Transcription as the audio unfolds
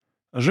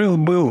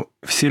Жил-был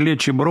в селе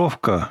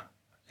Чебровка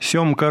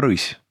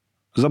Семка-рысь,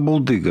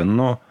 забулдыга,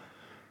 но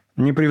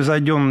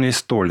непревзойденный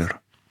столяр.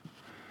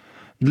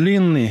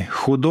 Длинный,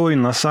 худой,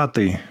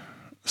 носатый,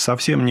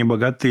 совсем не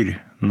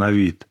богатырь на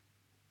вид.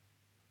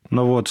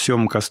 Но вот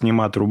Семка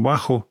снимает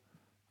рубаху,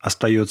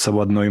 остается в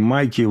одной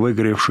майке,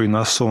 выгоревшей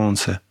на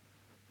солнце.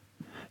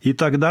 И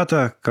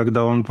тогда-то,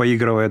 когда он,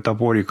 поигрывая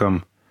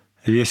топориком,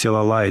 весело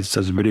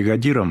лается с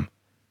бригадиром,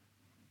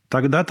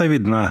 тогда-то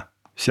видна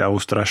вся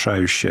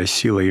устрашающая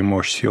сила и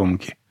мощь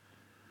Семки.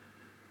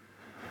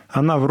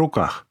 Она в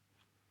руках.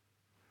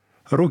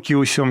 Руки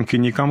у Семки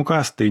не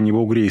комкастые, не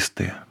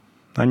бугристые.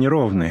 Они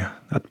ровные,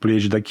 от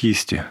плеч до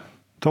кисти.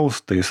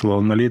 Толстые,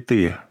 словно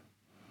литые.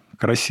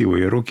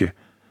 Красивые руки.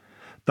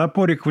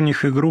 Топорик в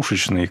них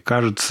игрушечный.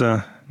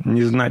 Кажется,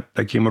 не знать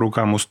таким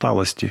рукам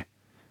усталости.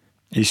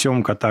 И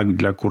Семка так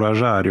для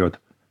куража орет: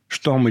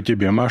 «Что мы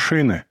тебе,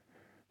 машины?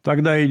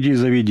 Тогда иди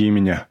заведи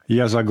меня,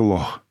 я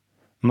заглох.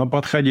 Но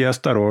подходи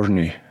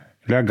осторожней,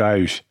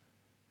 лягаюсь».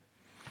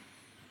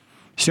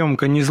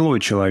 Семка не злой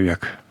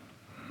человек,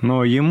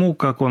 но ему,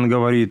 как он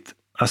говорит,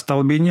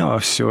 остолбенело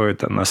все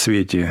это на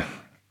свете,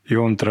 и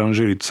он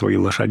транжирит свои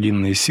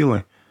лошадиные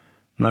силы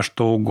на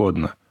что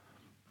угодно.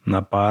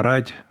 На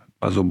поорать,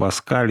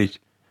 позубоскалить,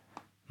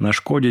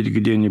 нашкодить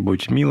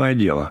где-нибудь — милое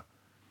дело.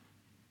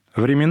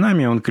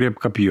 Временами он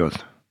крепко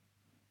пьет.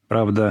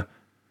 Правда,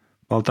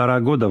 1,5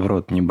 года в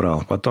рот не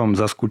брал, потом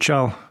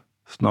заскучал,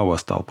 снова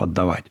стал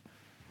поддавать.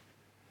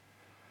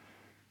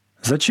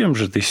 «Зачем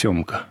же ты,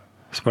 Семка?»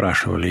 –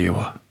 спрашивали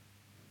его.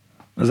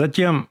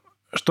 «Затем,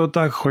 что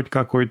так хоть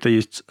какой-то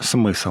есть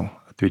смысл»,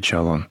 –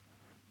 отвечал он.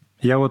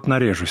 «Я вот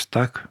нарежусь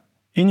так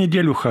и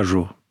неделю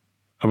хожу,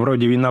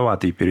 вроде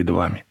виноватый перед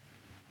вами.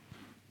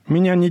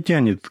 Меня не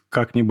тянет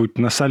как-нибудь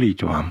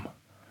насолить вам.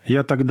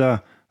 Я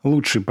тогда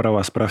лучше про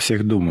вас, про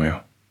всех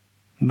думаю.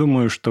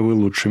 Думаю, что вы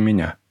лучше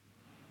меня.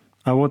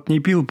 А вот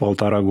не пил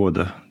 1,5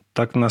 года,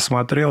 так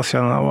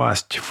насмотрелся на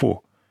вас,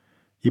 тьфу.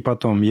 И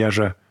потом, я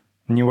же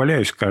не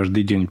валяюсь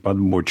каждый день под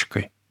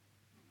бочкой».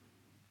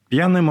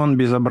 Пьяным он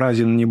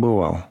безобразен не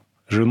бывал.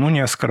 Жену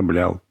не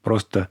оскорблял,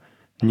 просто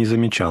не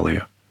замечал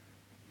ее.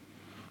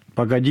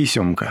 «Погоди,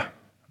 Семка,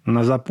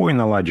 на запой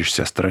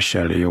наладишься», —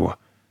 стращали его.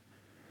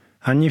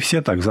 Они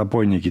все так,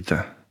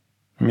 запойники-то.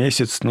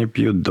 Месяц не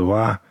пьют,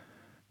 2,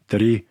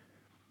 3.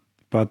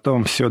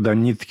 Потом все до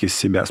нитки с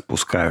себя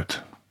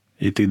спускают.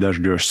 И ты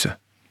дождешься.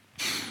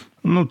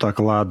 «Ну так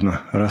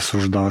ладно», —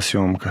 рассуждал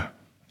Семка.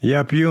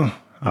 «Я пью,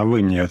 а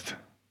вы нет.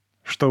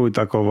 Что вы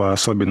такого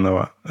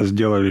особенного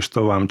сделали,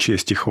 что вам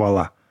честь и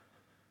хвала?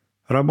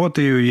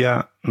 Работаю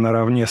я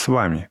наравне с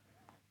вами.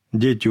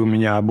 Дети у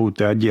меня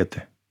обуты,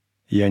 одеты.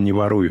 Я не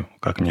ворую,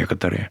 как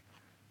некоторые».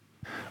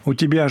 «У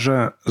тебя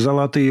же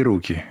золотые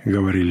руки», —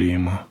 говорили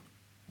ему.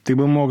 «Ты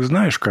бы мог,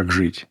 знаешь, как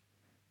жить?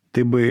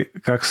 Ты бы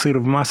как сыр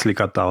в масле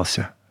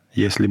катался,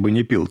 если бы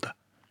не пил-то».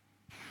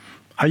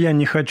 «А я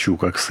не хочу,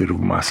 как сыр в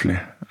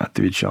масле», —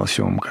 отвечал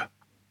Семка.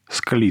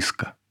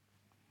 «Склизко».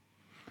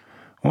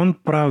 Он,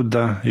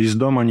 правда, из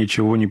дома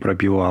ничего не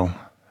пропивал.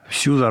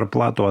 Всю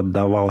зарплату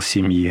отдавал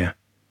семье.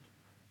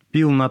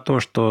 Пил на то,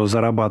 что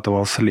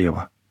зарабатывал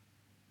слева.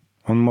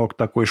 Он мог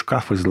такой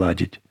шкаф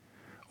изладить.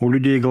 У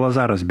людей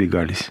глаза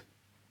разбегались.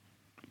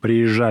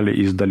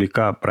 Приезжали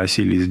издалека,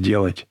 просили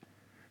сделать.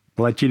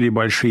 Платили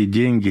большие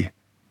деньги.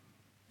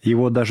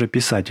 Его даже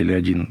писатель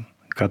один,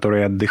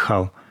 который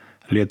отдыхал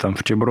летом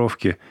в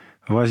Чебровке,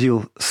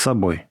 возил с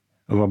собой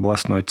в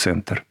областной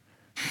центр.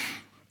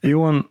 И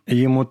он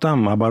ему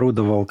там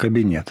оборудовал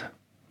кабинет.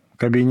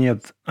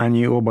 Кабинет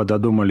они оба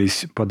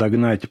додумались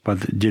подогнать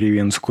под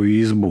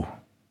деревенскую избу.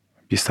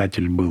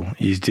 Писатель был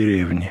из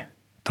деревни.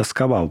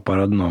 Тосковал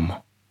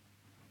по-родному.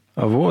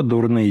 «Вот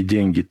дурные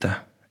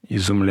деньги-то», —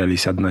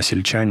 изумлялись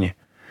односельчане,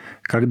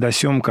 когда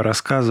Семка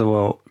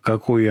рассказывал,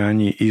 какую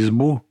они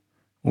избу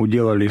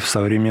уделали в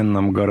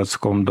современном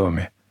городском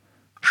доме.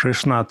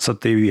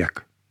 16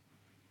 век.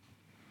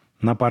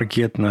 На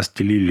паркет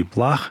настелили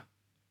плах,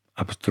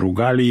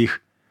 обстругали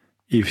их,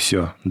 и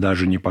все,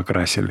 даже не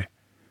покрасили.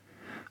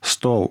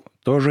 Стол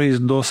тоже из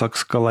досок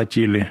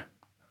сколотили,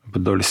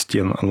 вдоль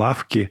стен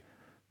лавки,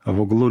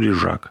 в углу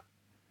лежак.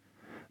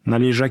 На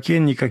лежаке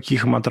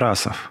никаких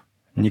матрасов,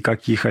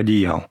 никаких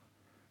одеял.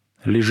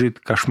 Лежит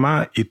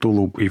кошма и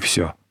тулуп, и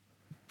все.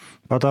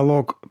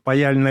 Потолок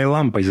паяльной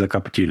лампой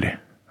закоптили,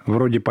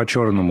 вроде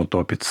по-черному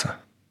топится.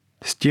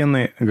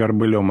 Стены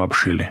горбылем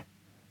обшили.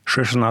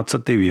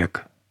 16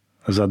 век,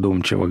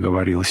 задумчиво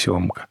говорил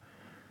Семка.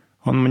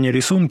 Он мне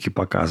рисунки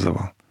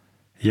показывал.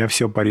 Я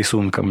все по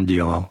рисункам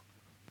делал.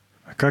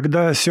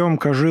 Когда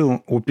Семка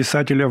жил у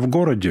писателя в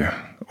городе,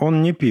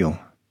 он не пил.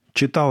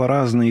 Читал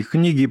разные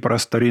книги про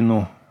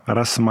старину,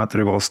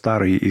 рассматривал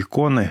старые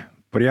иконы,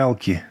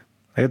 прялки.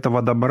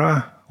 Этого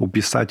добра у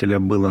писателя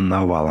было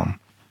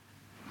навалом.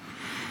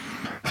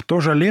 В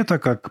то же лето,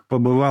 как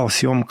побывал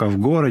Семка в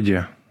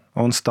городе,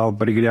 он стал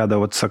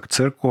приглядываться к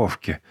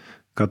церковке,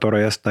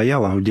 которая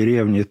стояла в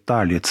деревне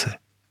Талицы,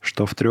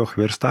 что в 3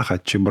 верстах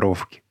от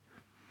Чебровки.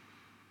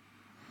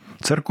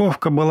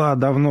 Церковка была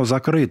давно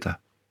закрыта.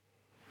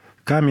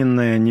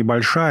 Каменная,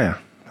 небольшая,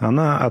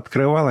 Она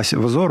открывалась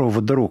взору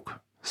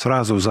вдруг,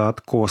 сразу за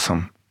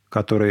откосом,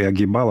 который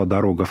огибала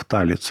дорога в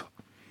Талицу.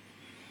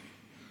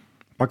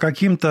 По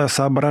каким-то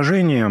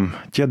соображениям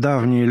те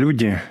давние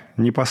люди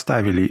не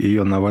поставили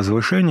ее на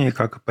возвышение,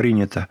 как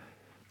принято,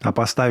 а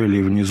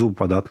поставили внизу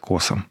под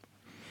откосом.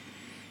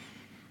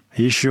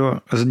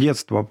 Еще с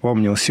детства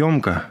помнил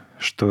Семка,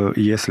 что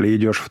если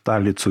идешь в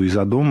Талицу и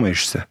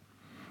задумаешься,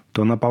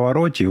 то на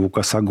повороте у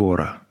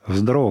косогора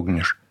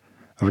вздрогнешь,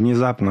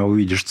 внезапно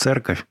увидишь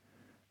церковь,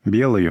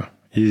 белую,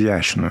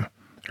 изящную,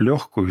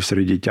 легкую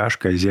среди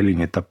тяжкой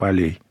зелени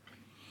тополей.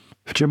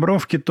 В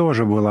Чебровке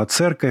тоже была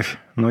церковь,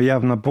 но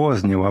явно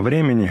позднего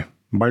времени,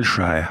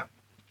 большая,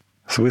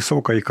 с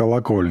высокой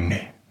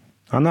колокольней.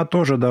 Она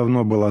тоже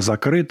давно была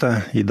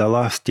закрыта и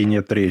дала в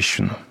стене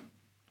трещину.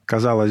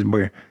 Казалось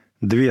бы,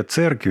 две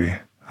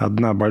церкви,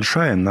 одна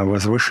большая на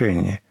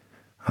возвышении,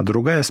 а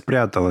другая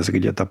спряталась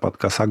где-то под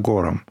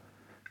косогором.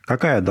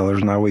 Какая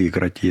должна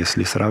выиграть,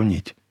 если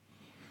сравнить?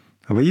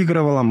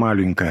 Выигрывала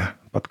маленькая,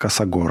 под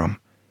косогором.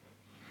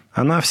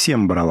 Она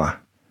всем брала.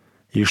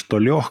 И что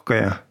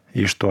легкая,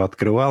 и что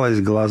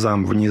открывалась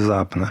глазам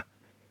внезапно.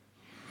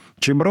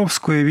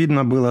 Чебровскую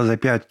видно было за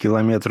 5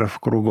 километров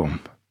кругом.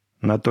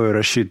 На то и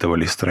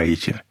рассчитывали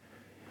строители.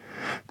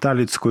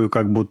 Талицкую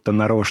как будто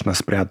нарочно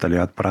спрятали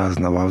от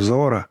праздного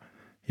взора,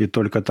 и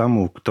только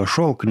тому, кто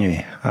шел к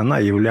ней, она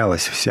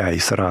являлась вся и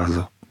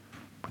сразу.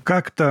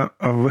 Как-то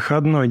в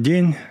выходной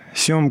день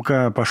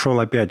Семка пошел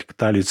опять к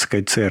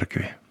Талицкой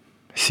церкви.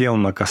 Сел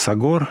на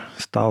косогор,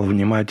 стал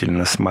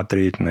внимательно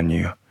смотреть на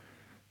нее.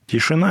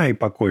 Тишина и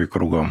покой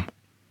кругом.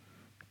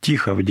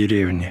 Тихо в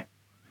деревне.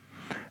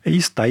 И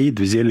стоит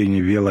в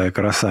зелени белая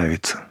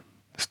красавица.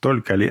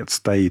 Столько лет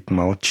стоит,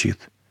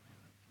 молчит.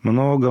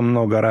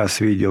 Много-много раз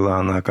видела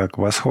она, как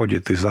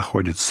восходит и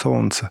заходит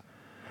солнце.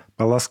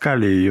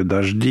 Полоскали ее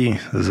дожди,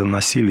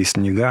 заносили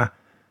снега.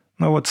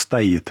 Но вот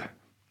стоит.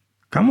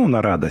 Кому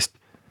на радость?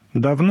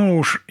 Давно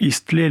уж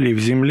истлели в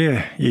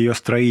земле ее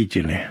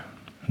строители.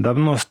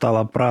 Давно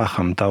стала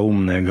прахом та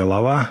умная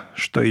голова,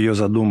 что ее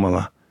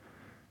задумала.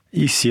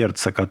 И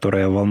сердце,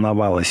 которое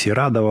волновалось и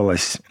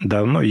радовалось,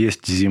 давно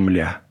есть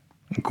земля,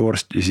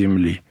 горсть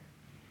земли.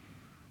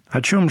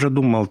 О чем же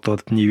думал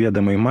тот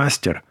неведомый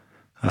мастер,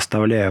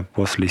 оставляя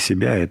после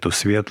себя эту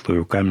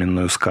светлую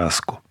каменную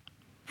сказку?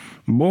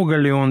 Бога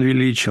ли он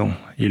величил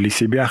или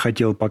себя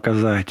хотел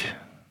показать?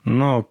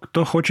 Но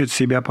кто хочет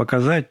себя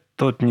показать,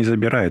 тот не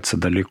забирается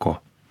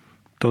далеко.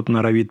 Тот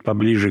норовит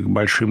поближе к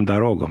большим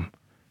дорогам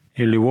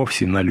или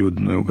вовсе на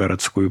людную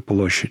городскую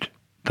площадь.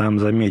 Там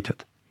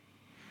заметят.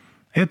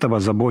 Этого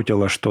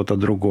заботило что-то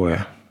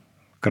другое.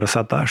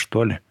 Красота,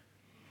 что ли?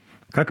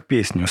 Как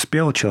песню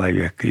спел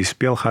человек, и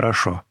спел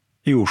хорошо,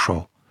 и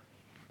ушел.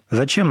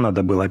 Зачем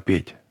надо было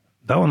петь?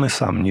 Да он и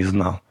сам не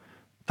знал.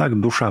 Так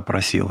душа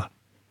просила.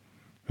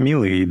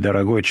 Милый и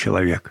дорогой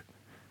человек.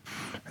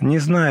 Не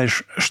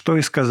знаешь, что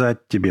и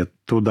сказать тебе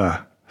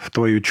туда, в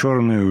твою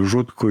черную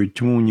жуткую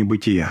тьму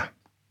небытия.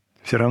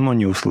 Все равно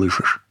не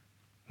услышишь.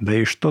 Да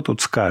и что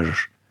тут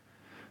скажешь?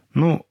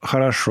 Ну,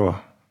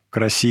 хорошо,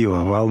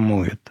 красиво,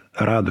 волнует,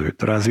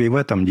 радует. Разве в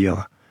этом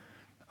дело?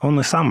 Он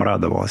и сам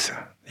радовался,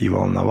 и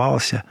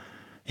волновался,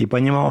 и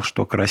понимал,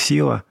 что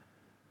красиво.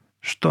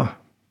 Что?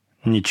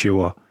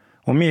 Ничего.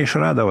 Умеешь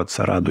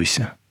радоваться —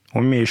 радуйся.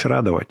 Умеешь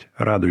радовать —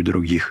 радуй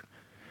других.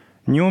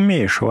 Не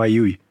умеешь —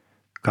 воюй,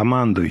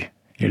 командуй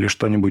или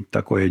что-нибудь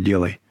такое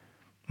делай.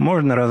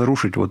 Можно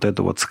разрушить вот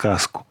эту вот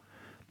сказку.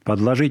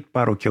 Подложить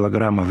пару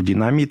килограммов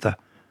динамита,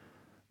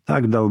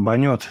 так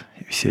долбанет,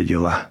 и все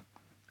дела.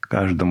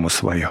 Каждому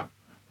свое.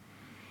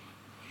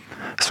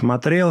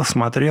 Смотрел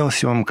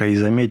Семка и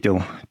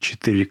заметил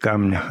 4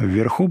 камня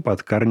вверху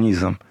под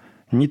карнизом,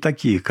 не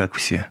такие, как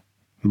все,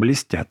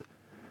 блестят.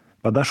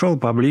 Подошел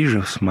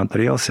поближе,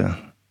 всмотрелся.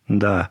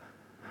 Да,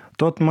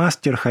 тот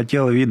мастер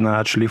хотел, видно,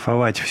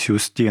 отшлифовать всю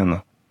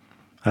стену.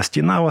 А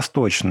стена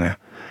восточная.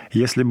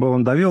 Если бы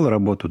он довел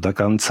работу до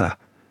конца,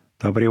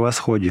 то при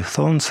восходе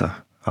солнца,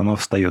 оно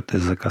встает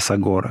из-за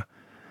косогора,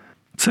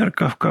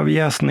 церковка в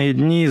ясные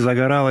дни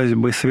загоралась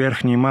бы с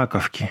верхней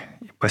маковки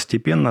и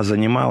постепенно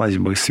занималась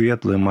бы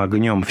светлым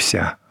огнем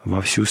вся,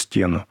 во всю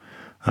стену,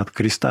 от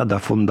креста до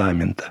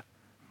фундамента.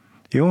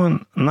 И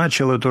он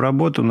начал эту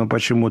работу, но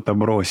почему-то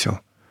бросил.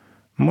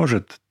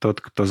 Может,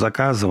 тот, кто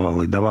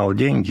заказывал и давал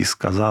деньги,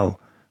 сказал: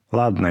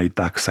 «Ладно, и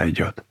так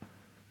сойдет».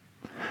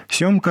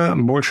 Семка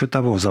больше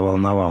того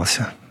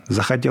заволновался.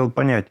 Захотел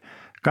понять,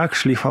 как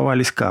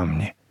шлифовались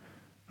камни.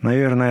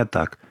 Наверное,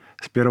 так.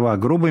 Сперва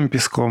грубым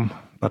песком,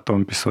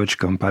 потом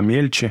песочком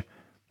помельче,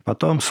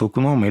 потом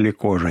сукном или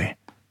кожей.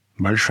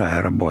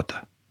 Большая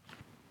работа.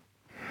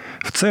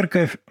 В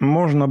церковь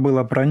можно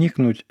было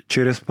проникнуть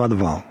через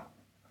подвал.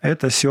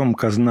 Это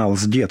Семка знал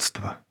с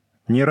детства.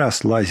 Не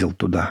раз лазил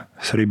туда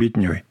с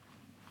ребятней.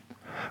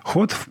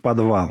 Ход в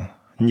подвал,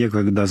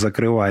 некогда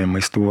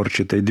закрываемый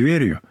створчатой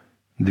дверью,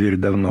 дверь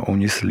давно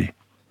унесли,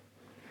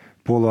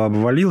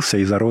 полуобвалился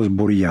и зарос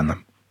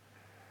бурьяном.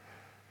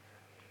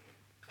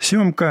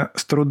 Семка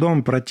с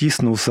трудом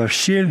протиснулся в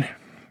щель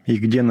и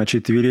где на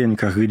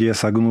четвереньках, где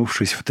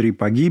согнувшись в 3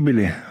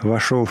 погибели,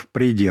 вошел в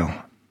предел.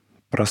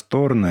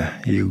 просторно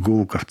и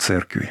гулко в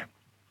церкви.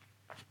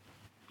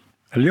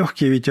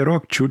 Легкий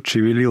ветерок чуть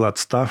шевелил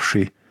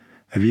отставший,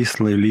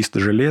 вислый лист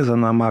железа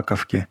на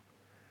маковке,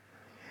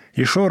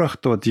 и шорох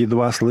тот,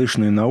 едва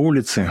слышный на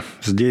улице,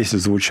 здесь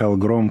звучал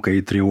громко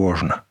и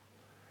тревожно.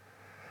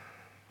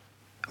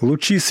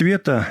 Лучи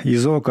света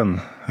из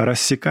окон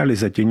рассекали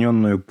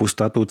затененную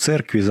пустоту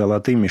церкви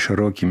золотыми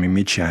широкими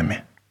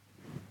мечами.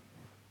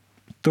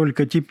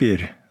 Только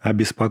теперь,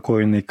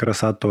 обеспокоенный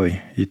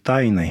красотой и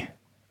тайной,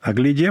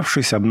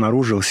 оглядевшись,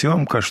 обнаружил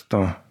Семка,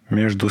 что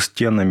между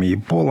стенами и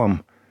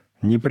полом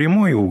не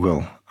прямой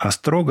угол, а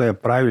строгое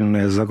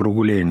правильное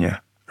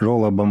закругление,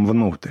 желобом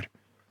внутрь.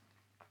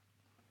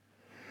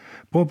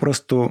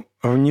 Попросту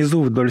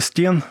внизу вдоль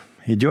стен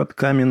идет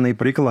каменный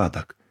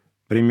прикладок,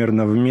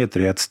 примерно в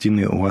метре от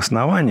стены у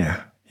основания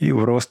и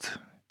в рост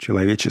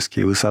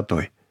человеческой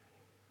высотой.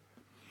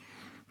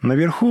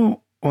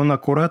 Наверху он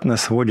аккуратно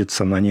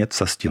сводится на нет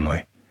со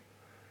стеной.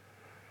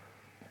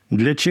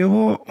 Для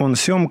чего он,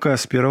 Семка,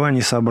 сперва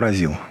не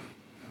сообразил.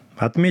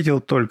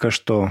 Отметил только,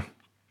 что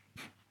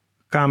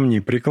камни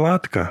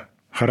прикладка,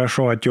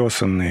 хорошо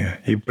отесанные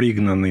и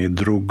пригнанные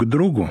друг к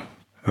другу,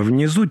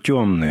 внизу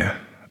темные,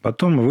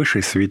 потом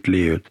выше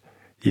светлеют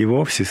и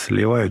вовсе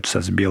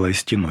сливаются с белой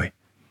стеной.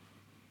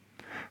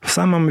 В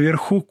самом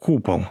верху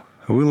купол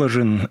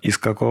выложен из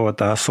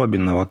какого-то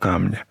особенного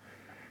камня,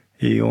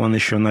 и он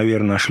еще,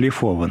 наверное,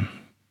 шлифован.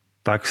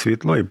 Так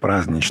светло и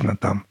празднично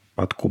там,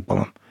 под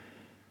куполом.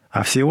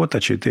 А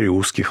всего-то 4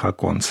 узких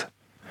оконца.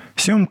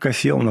 Семка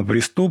сел на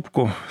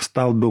приступку,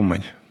 стал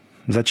думать,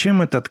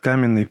 зачем этот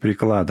каменный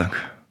прикладок,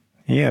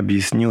 и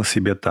объяснил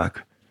себе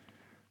так.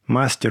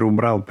 Мастер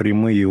убрал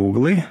прямые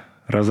углы,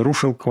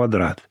 разрушил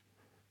квадрат.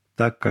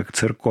 Так как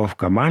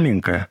церковка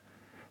маленькая,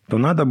 то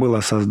надо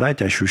было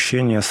создать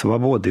ощущение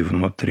свободы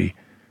внутри,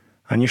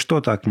 а ничто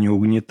так не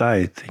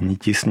угнетает и не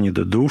теснит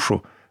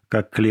душу,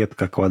 как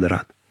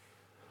клетка-квадрат.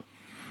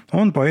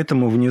 Он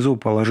поэтому внизу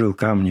положил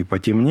камни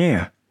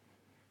потемнее,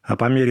 а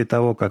по мере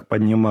того, как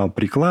поднимал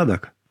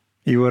прикладок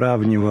и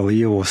выравнивал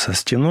его со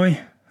стеной,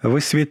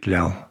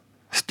 высветлял.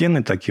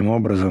 Стены таким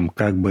образом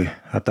как бы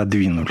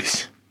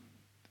отодвинулись.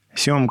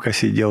 Семка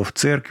сидел в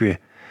церкви,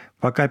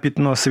 пока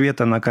пятно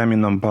света на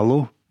каменном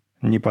полу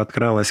не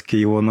подкралось к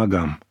его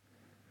ногам.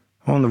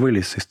 Он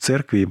вылез из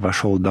церкви и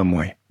пошел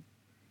домой.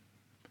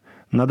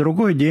 На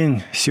другой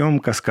день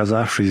Семка,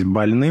 сказавшись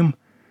больным,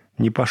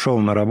 не пошел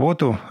на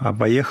работу, а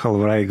поехал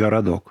в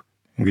райгородок,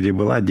 где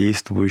была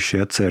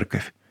действующая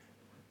церковь.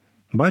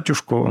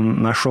 Батюшку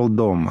он нашел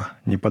дома,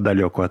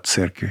 неподалеку от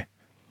церкви.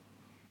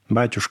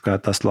 Батюшка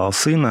отослал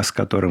сына, с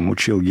которым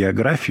учил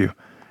географию,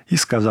 и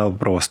сказал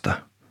просто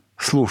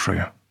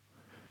 «Слушаю».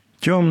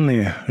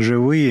 Темные,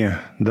 живые,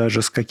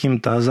 даже с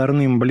каким-то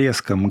озорным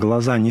блеском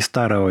глаза не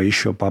старого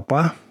еще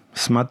попа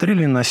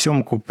смотрели на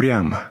Семку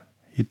прямо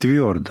и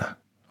твердо.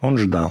 Он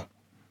ждал.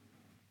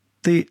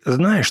 «Ты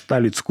знаешь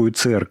Талицкую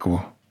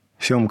церковь?»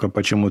 Семка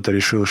почему-то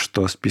решил,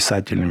 что с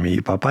писателями и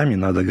попами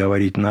надо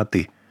говорить на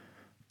 «ты».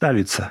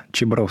 Талица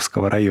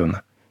Чебровского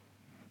района.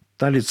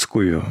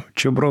 Талицкую,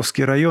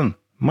 Чебровский район?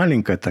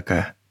 Маленькая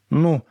такая?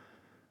 Ну,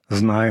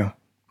 знаю.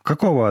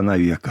 Какого она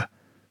века?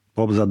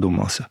 Поп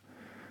задумался.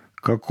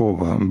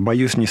 Какого?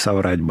 Боюсь не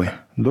соврать бы.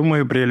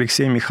 Думаю, при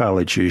Алексее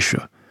Михайловиче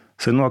еще.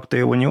 Сынок-то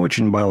его не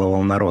очень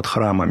баловал народ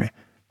храмами.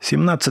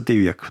 17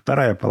 век,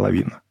 вторая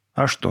половина.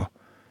 А что?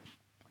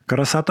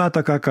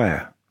 Красота-то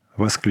какая?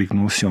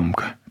 Воскликнул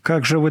Семка.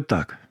 Как же вы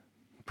так?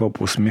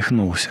 Поп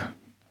усмехнулся.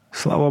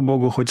 Слава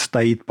богу, хоть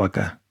стоит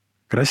пока.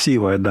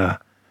 Красивая, да.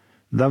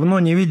 Давно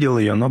не видел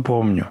ее, но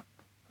помню.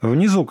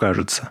 Внизу,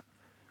 кажется.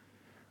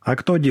 А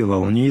кто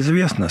делал,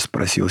 неизвестно,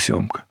 спросил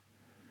Семка.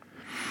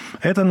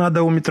 Это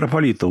надо у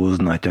митрополита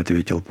узнать,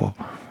 ответил поп.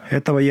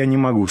 Этого я не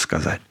могу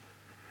сказать.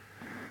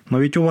 Но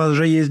ведь у вас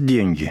же есть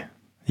деньги.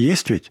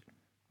 Есть ведь?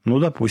 Ну,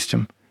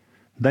 допустим.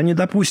 Да не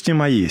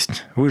допустим, а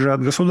есть. Вы же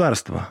от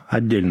государства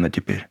отдельно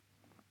теперь.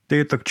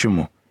 Ты это к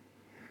чему?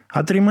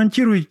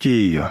 Отремонтируйте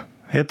ее.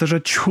 Это же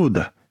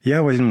чудо.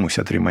 Я возьмусь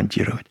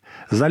отремонтировать.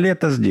 За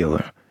лето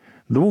сделаю.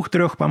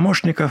 2-3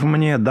 помощников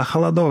мне до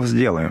холодов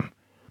сделаем.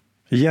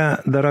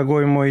 Я,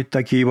 дорогой мой,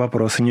 такие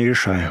вопросы не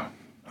решаю.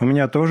 У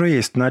меня тоже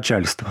есть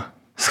начальство.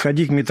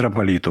 Сходи к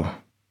митрополиту.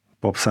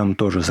 Поп сам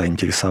тоже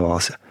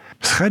заинтересовался.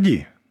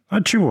 Сходи.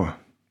 Отчего?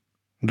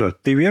 Да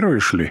ты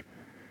веруешь ли?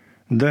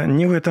 Да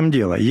не в этом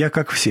дело. Я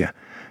как все.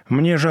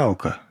 Мне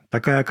жалко.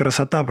 Такая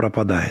красота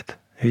пропадает.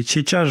 Ведь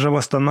сейчас же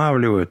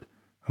восстанавливают.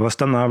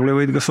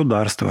 Восстанавливает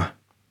государство.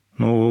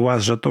 Ну, у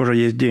вас же тоже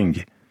есть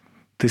деньги.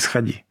 Ты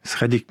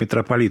сходи к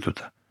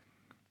митрополиту-то.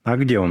 А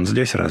где он,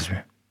 здесь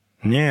разве?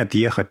 Нет,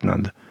 ехать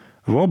надо.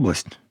 В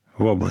область?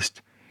 В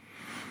область.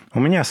 У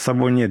меня с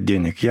собой нет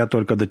денег, я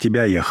только до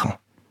тебя ехал.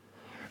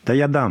 Да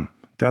я дам.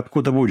 Ты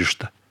откуда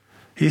будешь-то?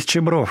 Из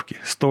Чебровки,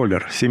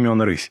 столяр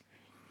Семен Рысь.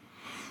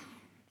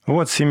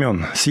 Вот,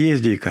 Семен,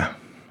 съезди-ка.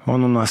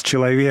 Он у нас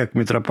человек,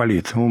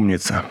 митрополит,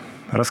 умница.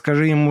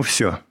 Расскажи ему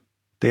все.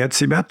 Ты от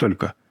себя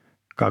только?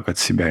 Как от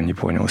себя, не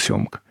понял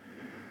Семка.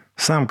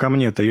 Сам ко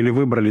мне-то или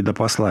выбрали да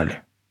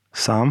послали?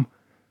 Сам.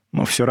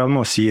 Но все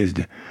равно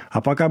съезди.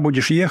 А пока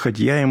будешь ехать,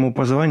 я ему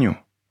позвоню.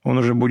 Он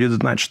уже будет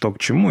знать, что к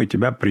чему, и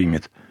тебя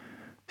примет».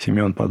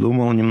 Семен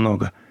подумал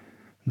немного.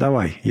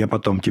 «Давай, я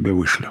потом тебе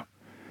вышлю».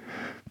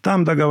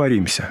 «Там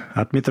договоримся.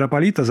 От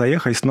митрополита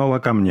заехай снова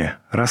ко мне.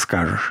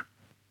 Расскажешь».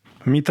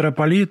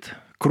 Митрополит,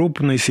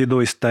 крупный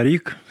седой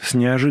старик с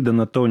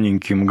неожиданно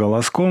тоненьким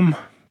голоском,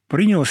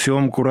 принял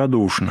Семку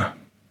радушно.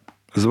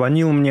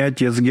 «Звонил мне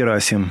отец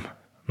Герасим.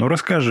 Ну,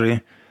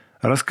 расскажи,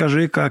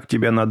 как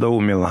тебя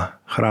надоумило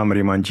храм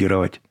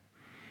ремонтировать».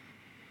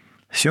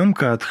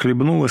 Семка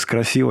отхлебнул из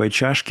красивой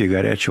чашки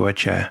горячего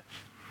чая.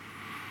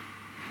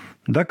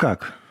 «Да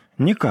как?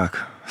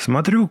 Никак.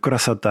 Смотрю,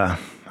 красота,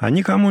 а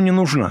никому не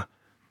нужна».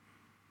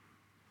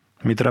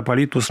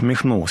 Митрополит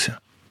усмехнулся.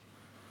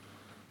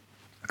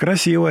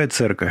 «Красивая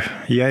церковь,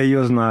 я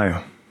ее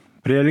знаю.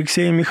 При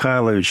Алексее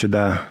Михайловиче,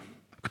 да.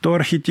 Кто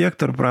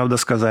архитектор, правда,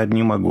 сказать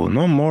не могу,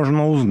 но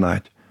можно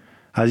узнать.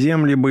 А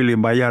земли были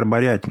бояр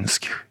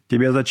Борятинских.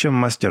 Тебе зачем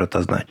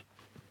мастера-то знать?»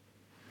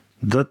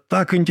 «Да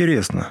так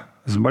интересно.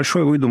 С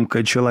большой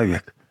выдумкой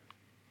человек».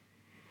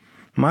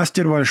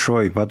 «Мастер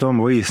большой, потом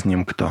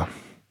выясним, кто.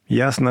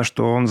 Ясно,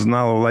 что он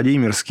знал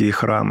владимирские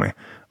храмы,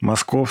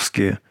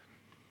 московские».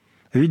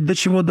 Ведь до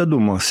чего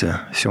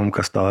додумался,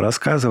 Семка стал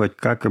рассказывать,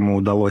 как ему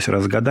удалось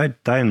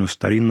разгадать тайну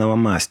старинного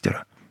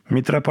мастера.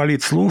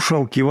 Митрополит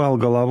слушал, кивал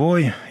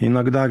головой,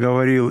 иногда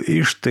говорил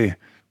 «Ишь ты!»,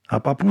 а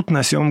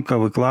попутно Семка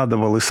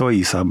выкладывал и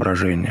свои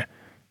соображения.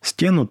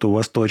 Стену ту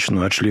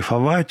восточную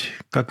отшлифовать,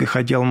 как и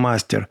хотел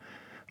мастер,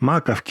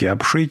 маковки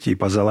обшить и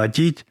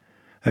позолотить,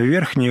 в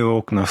верхние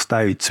окна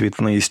вставить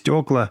цветные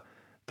стекла,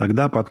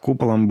 тогда под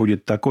куполом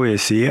будет такое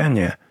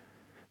сияние.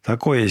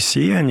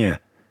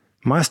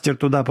 Мастер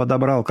туда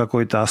подобрал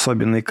какой-то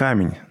особенный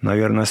камень,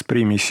 наверное, с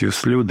примесью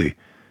слюды.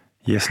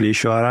 Если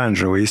еще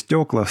оранжевые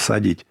стекла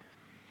всадить.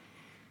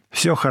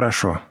 Все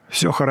хорошо,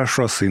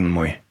 сын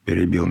мой», —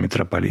 перебил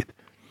митрополит.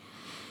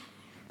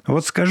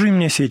 «Вот скажи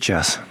мне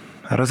сейчас,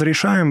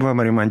 разрешаем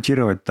вам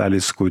ремонтировать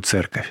Талицкую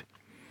церковь?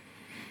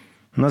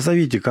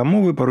 Назовите,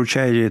 кому вы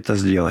поручаете это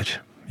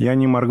сделать. Я,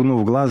 не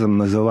моргнув глазом,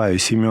 называю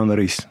Семен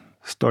Рысь,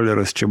 столяр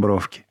из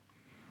Чебровки.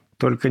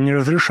 Только не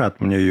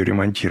разрешат мне ее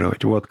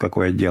ремонтировать, вот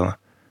какое дело.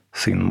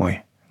 Сын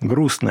мой,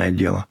 грустное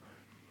дело».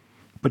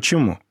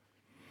 «Почему?»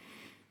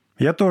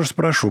 «Я тоже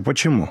спрошу,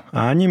 почему?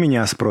 А они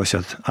меня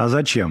спросят, а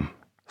зачем?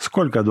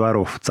 Сколько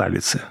дворов в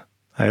Талице?»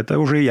 А это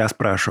уже я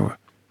спрашиваю.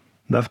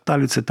 Да в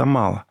Талице-то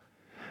мало.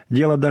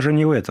 Дело даже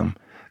не в этом.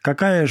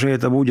 Какая же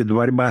это будет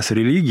борьба с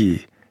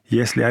религией,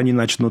 если они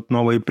начнут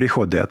новые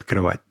приходы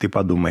открывать, ты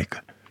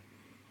подумай-ка.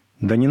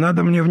 Да не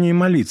надо мне в ней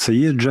молиться,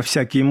 есть же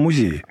всякие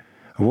музеи.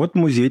 Вот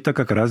музей-то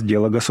как раз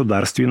дело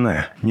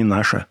государственное, не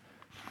наше».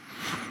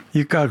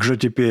 «И как же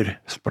теперь?»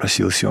 –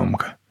 спросил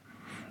Семка.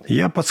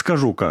 «Я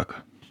подскажу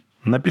как.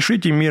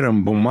 Напишите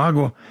миром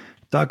бумагу,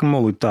 так,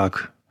 мол, и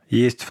так.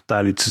 Есть в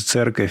Талице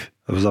церковь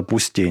в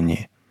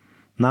запустении.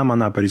 Нам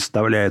она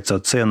представляется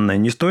ценной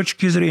не с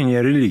точки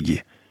зрения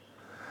религии».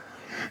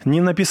 «Не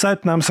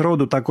написать нам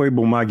сроду такой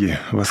бумаги!»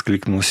 –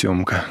 воскликнул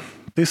Семка.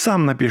 «Ты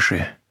сам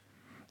напиши».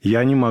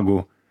 «Я не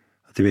могу»,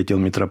 – ответил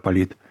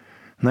митрополит.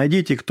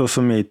 «Найдите, кто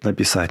сумеет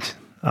написать,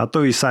 а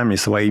то и сами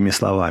своими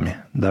словами,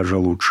 даже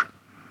лучше».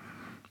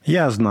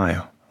 «Я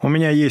знаю. У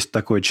меня есть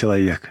такой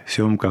человек», –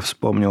 Семка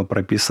вспомнил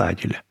про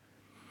писателя.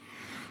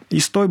 «И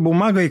с той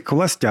бумагой к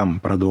властям»,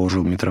 –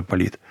 продолжил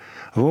митрополит,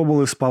 – «в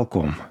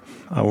облисполком,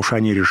 а уж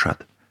они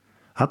решат.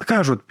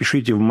 Откажут,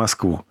 пишите в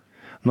Москву.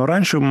 Но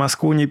раньше в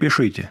Москву не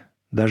пишите.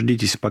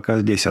 Дождитесь, пока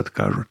здесь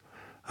откажут.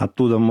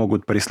 Оттуда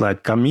могут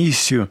прислать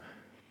комиссию.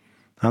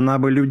 Она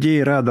бы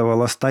людей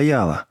радовала,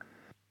 стояла».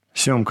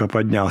 Семка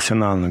поднялся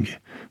на ноги.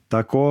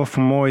 «Таков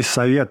мой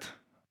совет»,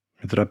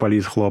 –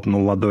 митрополит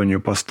хлопнул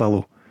ладонью по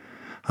столу.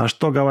 «А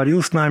что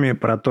говорил с нами,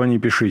 про то не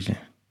пишите.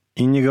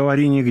 И не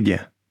говори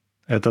нигде.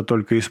 Это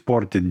только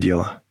испортит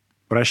дело.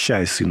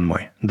 Прощай, сын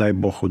мой, дай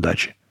Бог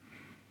удачи».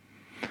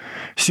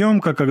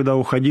 Семка, когда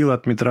уходил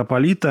от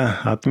митрополита,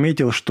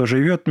 отметил, что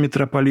живет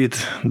митрополит,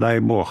 дай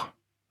Бог.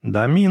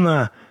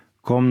 Домина,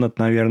 комнат,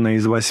 наверное,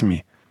 из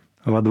 8.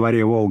 Во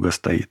дворе Волга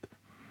стоит.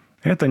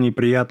 Это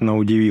неприятно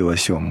удивило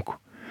Семку.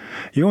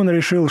 И он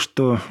решил,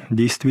 что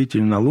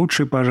действительно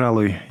лучше,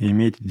 пожалуй,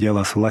 иметь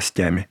дело с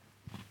властями.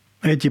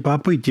 Эти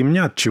попы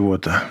темнят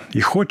чего-то, и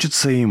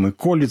хочется им, и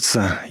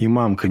колется, и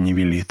мамка не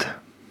велит.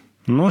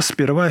 Но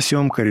сперва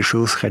Семка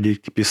решил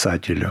сходить к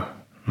писателю.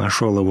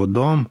 Нашел его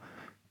дом,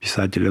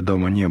 писателя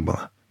дома не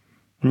было.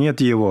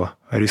 «Нет его»,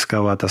 —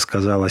 рисковато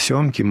сказала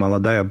Семке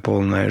молодая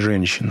полная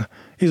женщина,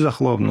 и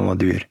захлопнула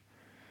дверь.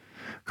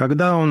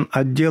 Когда он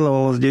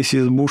отделывал здесь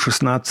избу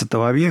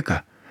XVI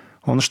века,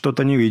 он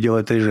что-то не видел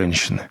этой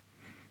женщины.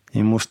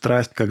 Ему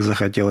страсть как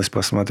захотелось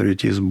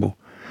посмотреть избу.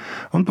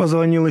 Он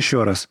позвонил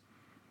еще раз.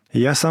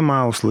 «Я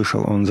сама», —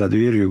 услышал он за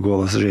дверью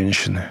голос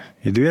женщины.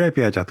 И дверь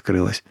опять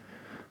открылась.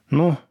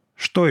 «Ну,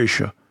 что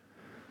еще?»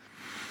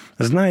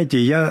 «Знаете,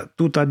 я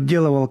тут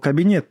отделывал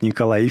кабинет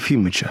Николая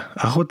Ефимовича.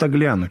 Охота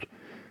глянуть».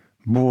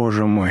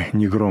 «Боже мой!» —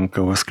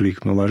 негромко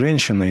воскликнула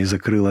женщина и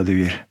закрыла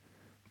дверь.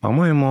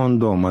 «По-моему, он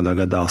дома», —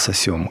 догадался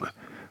Семка.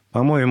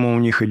 По-моему, у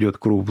них идет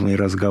крупный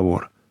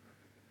разговор».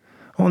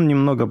 Он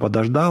немного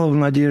подождал в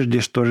надежде,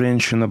 что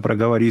женщина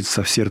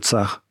проговорится в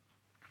сердцах,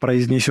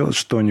 произнесет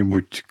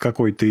что-нибудь,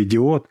 какой-то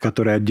идиот,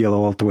 который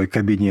отделывал твой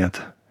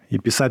кабинет, и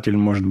писатель,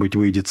 может быть,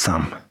 выйдет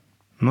сам.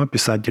 Но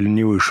писатель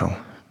не вышел.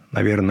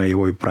 Наверное,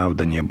 его и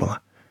правда не было.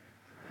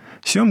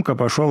 Семка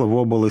пошел в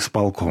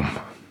облисполком.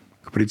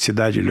 К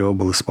председателю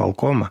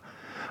облисполкома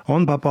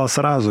он попал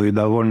сразу и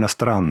довольно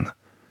странно.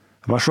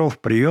 Вошел в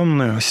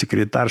приемную,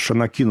 секретарша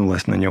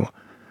накинулась на него.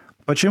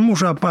 «Почему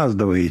же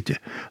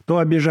опаздываете? То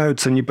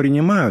обижаются, не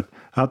принимают,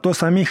 а то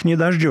самих не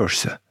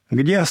дождешься.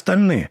 Где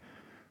остальные?»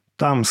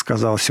 «Там», —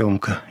 сказал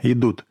Семка, —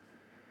 «идут».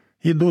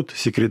 «Идут», —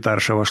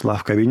 секретарша вошла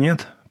в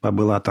кабинет,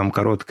 побыла там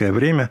короткое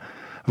время,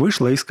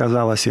 вышла и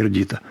сказала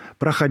сердито: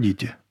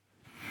 «Проходите».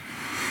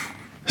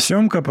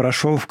 Семка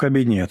прошел в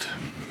кабинет.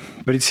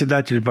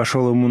 Председатель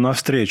пошел ему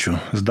навстречу,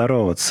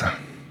 здороваться.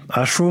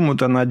 «А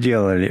шуму-то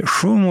наделали,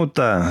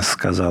 шуму-то», —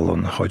 сказал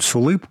он, хоть с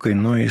улыбкой,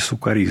 но и с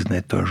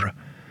укоризной тоже.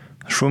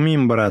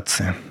 «Шумим,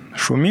 братцы,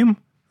 шумим?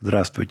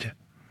 Здравствуйте».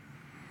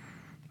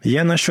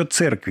 «Я насчет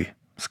церкви»,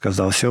 —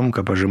 сказал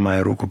Семка,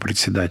 пожимая руку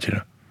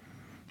председателю.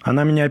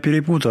 «Она меня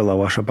перепутала,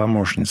 ваша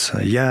помощница.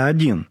 Я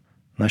один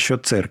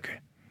насчет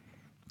церкви».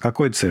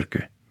 «Какой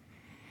церкви?»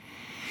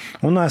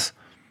 «У нас,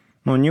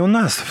 не у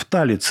нас, в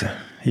Талице,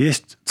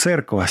 есть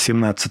церковь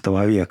 17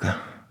 века.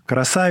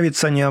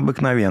 Красавица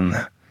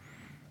необыкновенная.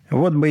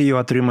 Вот бы ее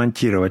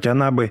отремонтировать,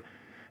 она бы...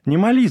 Не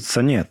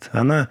молиться, нет,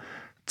 она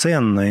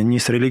ценная, не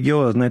с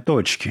религиозной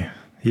точки.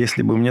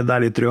 Если бы мне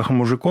дали 3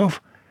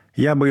 мужиков,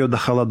 я бы ее до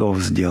холодов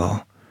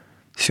сделал».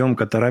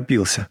 Семка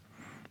торопился,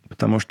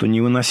 потому что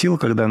не выносил,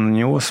 когда на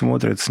него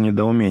смотрят с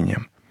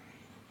недоумением.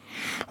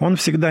 Он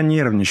всегда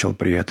нервничал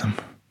при этом.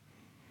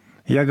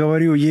 «Я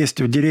говорю,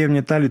 есть в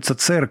деревне Талица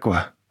церковь»,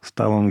 —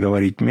 стал он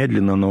говорить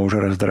медленно, но уже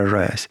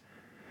раздражаясь.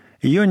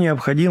 «Ее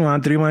необходимо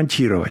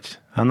отремонтировать.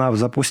 Она в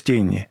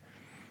запустении.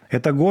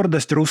 Это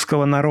гордость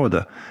русского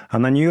народа, а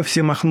на нее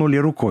все махнули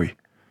рукой.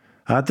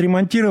 А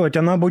отремонтировать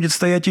она будет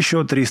стоять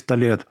еще 300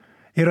 лет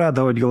и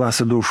радовать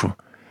глаз и душу».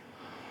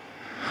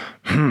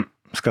 «Хм»,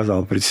 —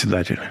 сказал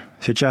председатель, —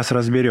 «сейчас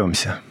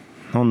разберемся».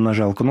 Он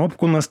нажал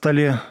кнопку на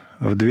столе,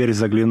 в дверь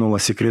заглянула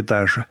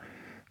секретарша.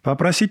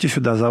 «Попросите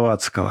сюда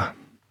Завадского».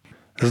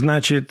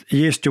 «Значит,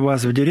 есть у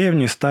вас в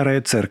деревне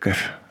старая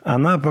церковь.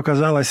 Она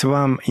показалась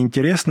вам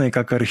интересной,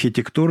 как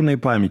архитектурный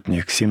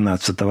памятник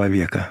 17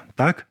 века,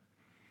 так?»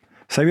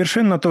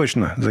 «Совершенно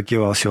точно», —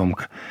 закивал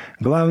Семка.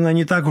 «Главное,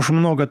 не так уж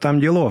много там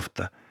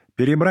делов-то.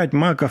 Перебрать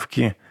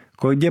маковки,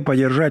 кое-где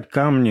подержать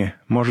камни,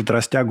 может,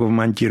 растягу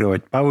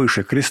вмонтировать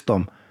повыше,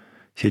 крестом.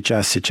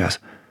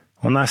 Сейчас.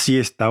 У нас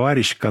есть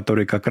товарищ,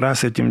 который как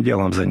раз этим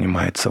делом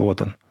занимается.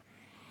 Вот он».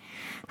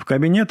 В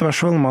кабинет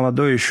вошел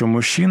молодой еще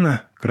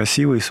мужчина,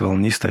 красивый, с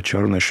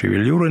волнисто-черной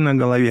шевелюрой на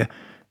голове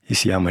и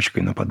с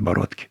ямочкой на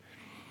подбородке.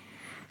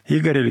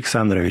 «Игорь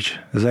Александрович,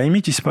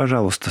 займитесь,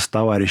 пожалуйста, с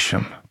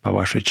товарищем по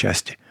вашей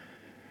части».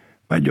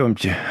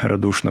 «Пойдемте», —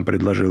 радушно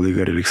предложил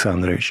Игорь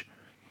Александрович.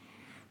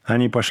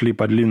 Они пошли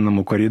по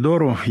длинному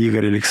коридору,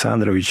 Игорь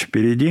Александрович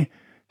впереди,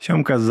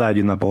 Семка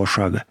сзади на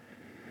полшага.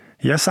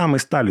 «Я сам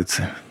из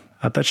Талицы,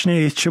 а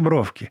точнее из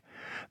Чебровки.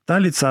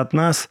 Талица от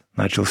нас», —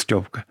 начал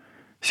Степка.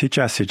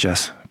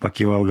 «Сейчас», —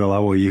 покивал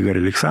головой Игорь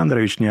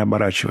Александрович, не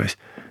оборачиваясь.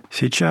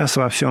 «Сейчас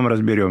во всем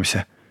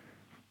разберемся».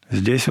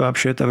 «Здесь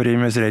вообще-то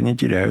время зря не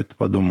теряют», —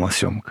 подумал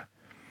Семка.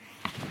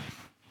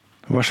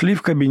 Вошли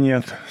в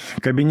кабинет.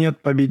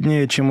 Кабинет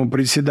победнее, чем у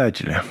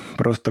председателя.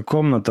 Просто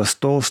комната,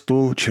 стол,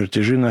 стул,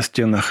 чертежи на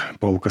стенах,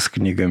 полка с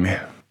книгами.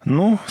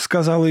 «Ну», —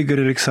 сказал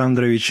Игорь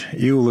Александрович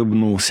и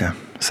улыбнулся.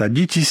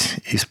 «Садитесь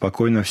и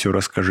спокойно все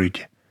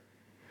расскажите».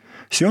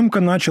 Семка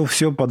начал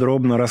все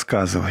подробно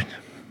рассказывать.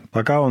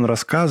 Пока он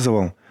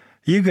рассказывал,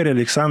 Игорь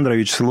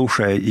Александрович,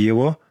 слушая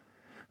его,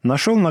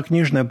 нашел на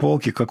книжной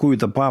полке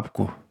какую-то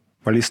папку,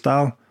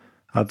 полистал,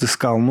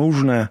 отыскал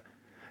нужное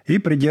и,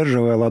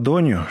 придерживая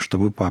ладонью,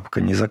 чтобы папка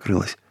не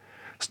закрылась,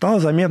 стал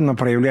заметно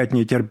проявлять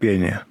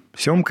нетерпение.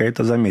 Семка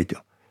это заметил.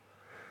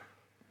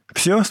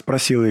 «Все?» –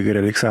 спросил Игорь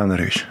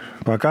Александрович.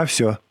 «Пока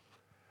все».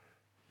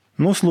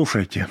 «Ну,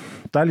 слушайте,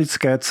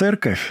 Талицкая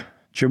церковь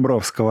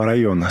Чебровского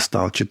района», –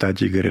 стал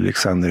читать Игорь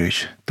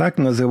Александрович, «так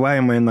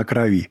называемая на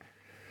крови.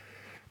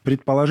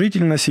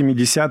 Предположительно,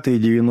 70-е и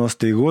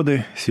 90-е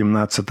годы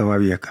 17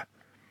 века.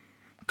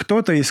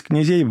 Кто-то из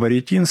князей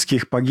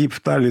Боретинских погиб в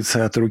Талице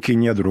от руки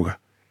недруга».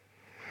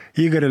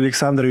 Игорь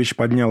Александрович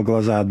поднял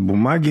глаза от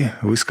бумаги,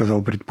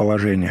 высказал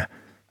предположение.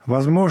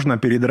 Возможно,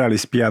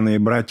 передрались пьяные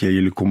братья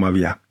или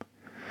кумовья.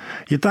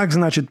 Итак,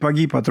 значит,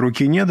 погиб от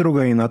руки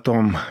недруга, и на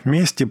том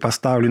месте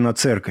поставлена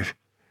церковь.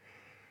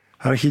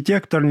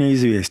 Архитектор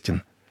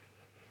неизвестен.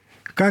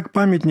 Как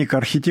памятник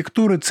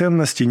архитектуры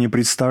ценности не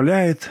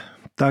представляет,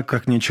 так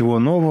как ничего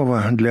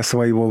нового для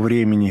своего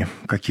времени,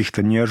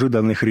 каких-то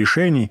неожиданных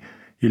решений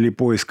или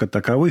поиска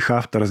таковых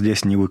автор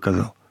здесь не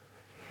выказал.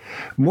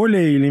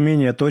 Более или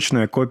менее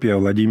точная копия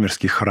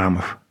владимирских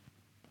храмов.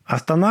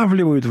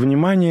 Останавливают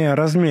внимание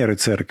размеры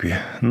церкви,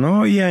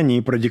 но и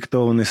они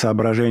продиктованы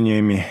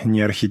соображениями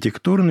не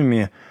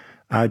архитектурными,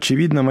 а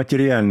очевидно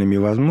материальными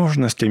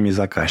возможностями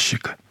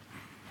заказчика.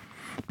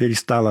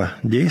 Перестала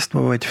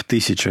действовать в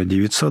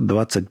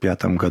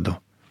 1925 году.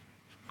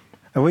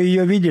 «Вы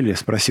ее видели?» –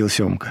 спросил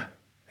Семка.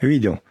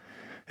 «Видел.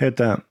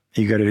 Это...» –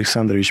 Игорь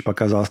Александрович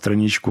показал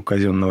страничку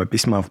казенного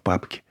письма в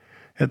папке.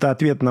 «Это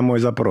ответ на мой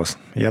запрос.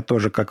 Я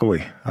тоже, как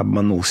вы,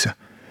 обманулся.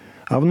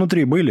 А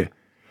внутри были?»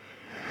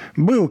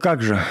 «Был,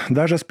 как же.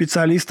 Даже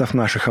специалистов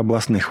наших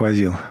областных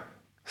возил».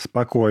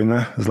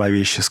 «Спокойно», –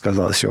 зловеще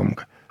сказал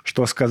Семка.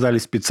 «Что сказали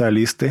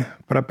специалисты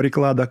про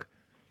прикладок?»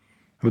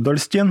 «Вдоль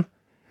стен?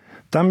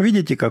 Там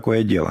видите,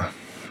 какое дело?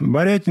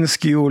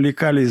 Борятинские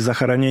увлекались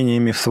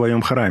захоронениями в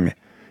своем храме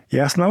и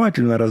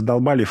основательно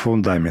раздолбали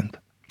фундамент.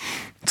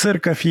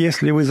 Церковь,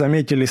 если вы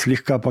заметили,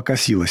 слегка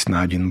покосилась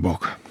на один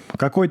бок.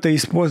 Какой-то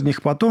из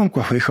поздних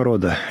потомков их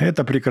рода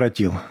это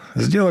прекратил.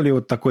 Сделали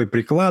вот такой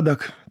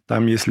прикладок.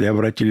 Там, если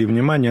обратили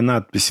внимание,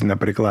 надписи на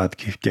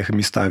прикладке в тех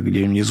местах,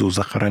 где внизу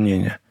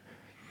захоронения».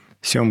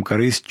 Семка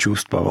Рысь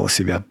чувствовал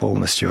себя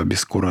полностью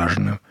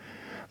обескураженным.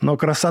 «Но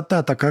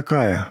красота-то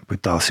какая!» –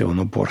 пытался он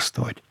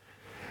упорствовать.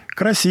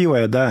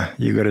 «Красивая, да».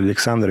 Игорь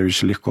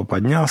Александрович легко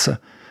поднялся,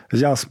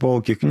 взял с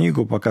полки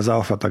книгу,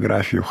 показал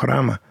фотографию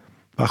храма.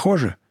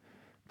 «Похоже?»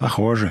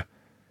 «Похоже.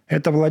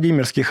 Это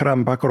Владимирский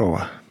храм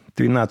Покрова,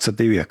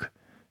 XII век.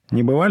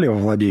 Не бывали во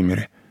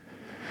Владимире?»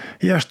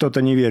 «Я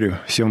что-то не верю»,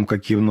 – Семка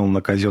кивнул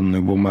на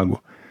казенную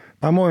бумагу.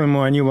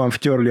 «По-моему, они вам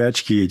втерли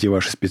очки, эти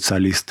ваши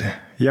специалисты.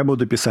 Я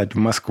буду писать в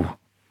Москву».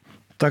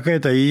 «Так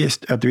это и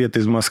есть ответ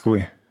из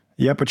Москвы.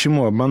 Я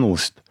почему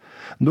обманулся?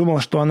 Думал,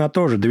 что она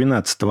тоже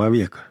XII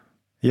века.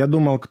 Я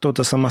думал,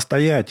 кто-то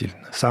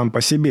самостоятельно, сам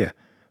по себе,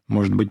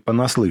 может быть,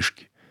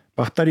 понаслышке.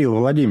 Повторил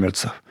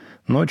владимирцев,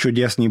 но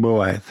чудес не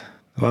бывает.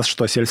 Вас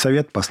что,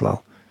 сельсовет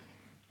послал?»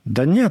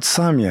 «Да нет,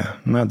 сам я,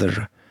 надо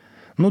же.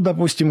 Ну,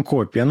 допустим,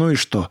 копия, ну и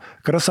что?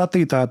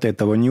 Красоты-то от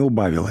этого не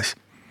убавилось.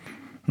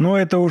 Но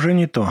это уже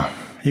не то.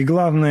 И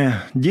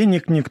главное,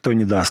 денег никто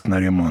не даст на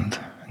ремонт.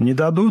 Не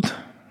дадут?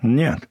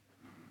 Нет».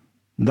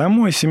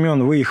 Домой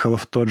Семен выехал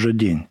в тот же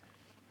день.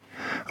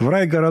 В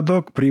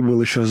райгородок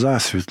прибыл еще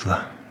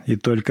засветло. И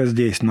только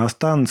здесь, на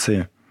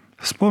станции,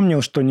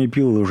 вспомнил, что не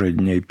пил уже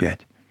дней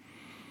 5.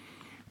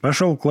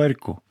 Пошел к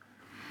ларьку.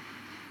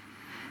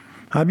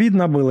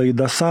 Обидно было и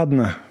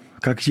досадно,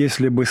 как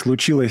если бы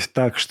случилось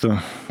так,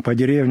 что по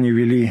деревне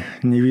вели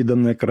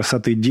невиданной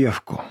красоты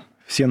девку.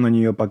 Все на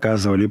нее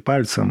показывали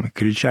пальцем и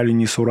кричали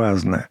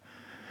несуразное.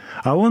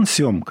 А он,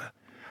 Семка,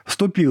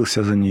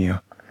 вступился за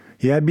нее,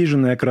 и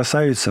обиженная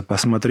красавица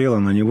посмотрела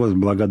на него с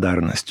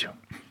благодарностью.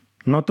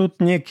 Но тут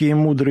некие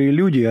мудрые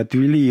люди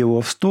отвели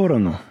его в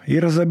сторону и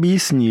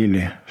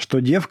разобъяснили, что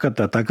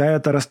девка-то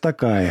такая-то раз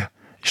такая,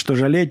 и что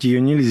жалеть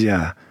ее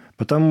нельзя,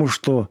 потому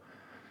что...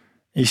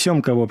 И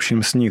Семка, в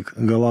общем, сник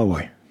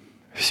головой.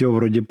 Все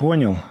вроде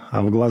понял,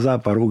 а в глаза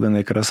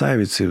поруганной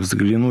красавицы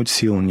взглянуть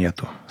сил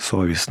нету,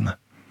 совестно.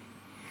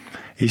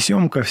 И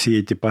Семка все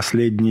эти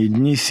последние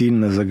дни,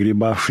 сильно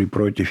загребавший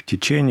против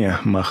течения,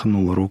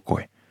 махнул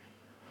рукой.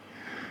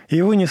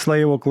 И вынесла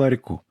его к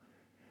ларьку.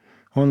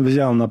 Он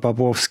взял на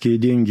поповские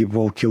деньги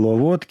полкило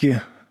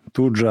водки,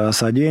 тут же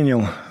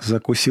осаденил,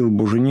 закусил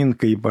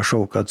буженинкой и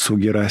пошел к отцу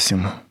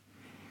Герасиму.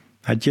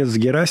 Отец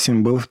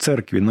Герасим был в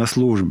церкви на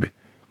службе.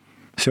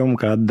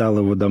 Семка отдал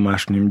его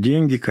домашним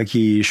деньги,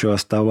 какие еще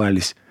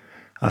оставались,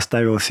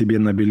 оставил себе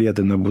на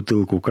билеты на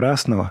бутылку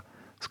красного,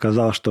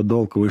 сказал, что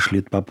долг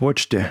вышлет по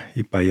почте,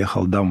 и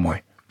поехал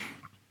домой.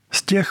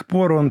 С тех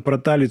пор он про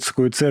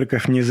Талицкую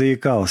церковь не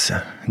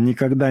заикался,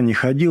 никогда не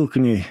ходил к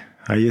ней,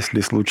 а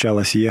если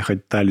случалось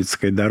ехать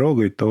Талицкой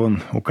дорогой, то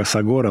он у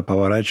косогора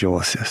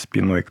поворачивался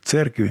спиной к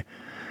церкви,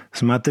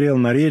 смотрел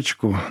на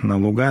речку, на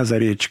луга за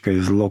речкой,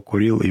 зло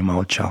курил и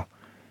молчал.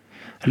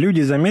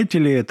 Люди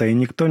заметили это, и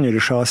никто не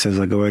решался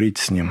заговорить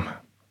с ним.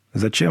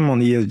 Зачем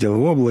он ездил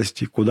в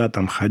область и куда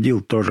там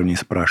ходил, тоже не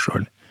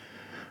спрашивали.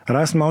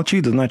 Раз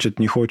молчит, значит,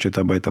 не хочет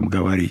об этом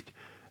говорить.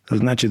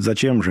 Значит,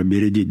 зачем же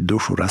бередить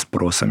душу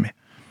расспросами?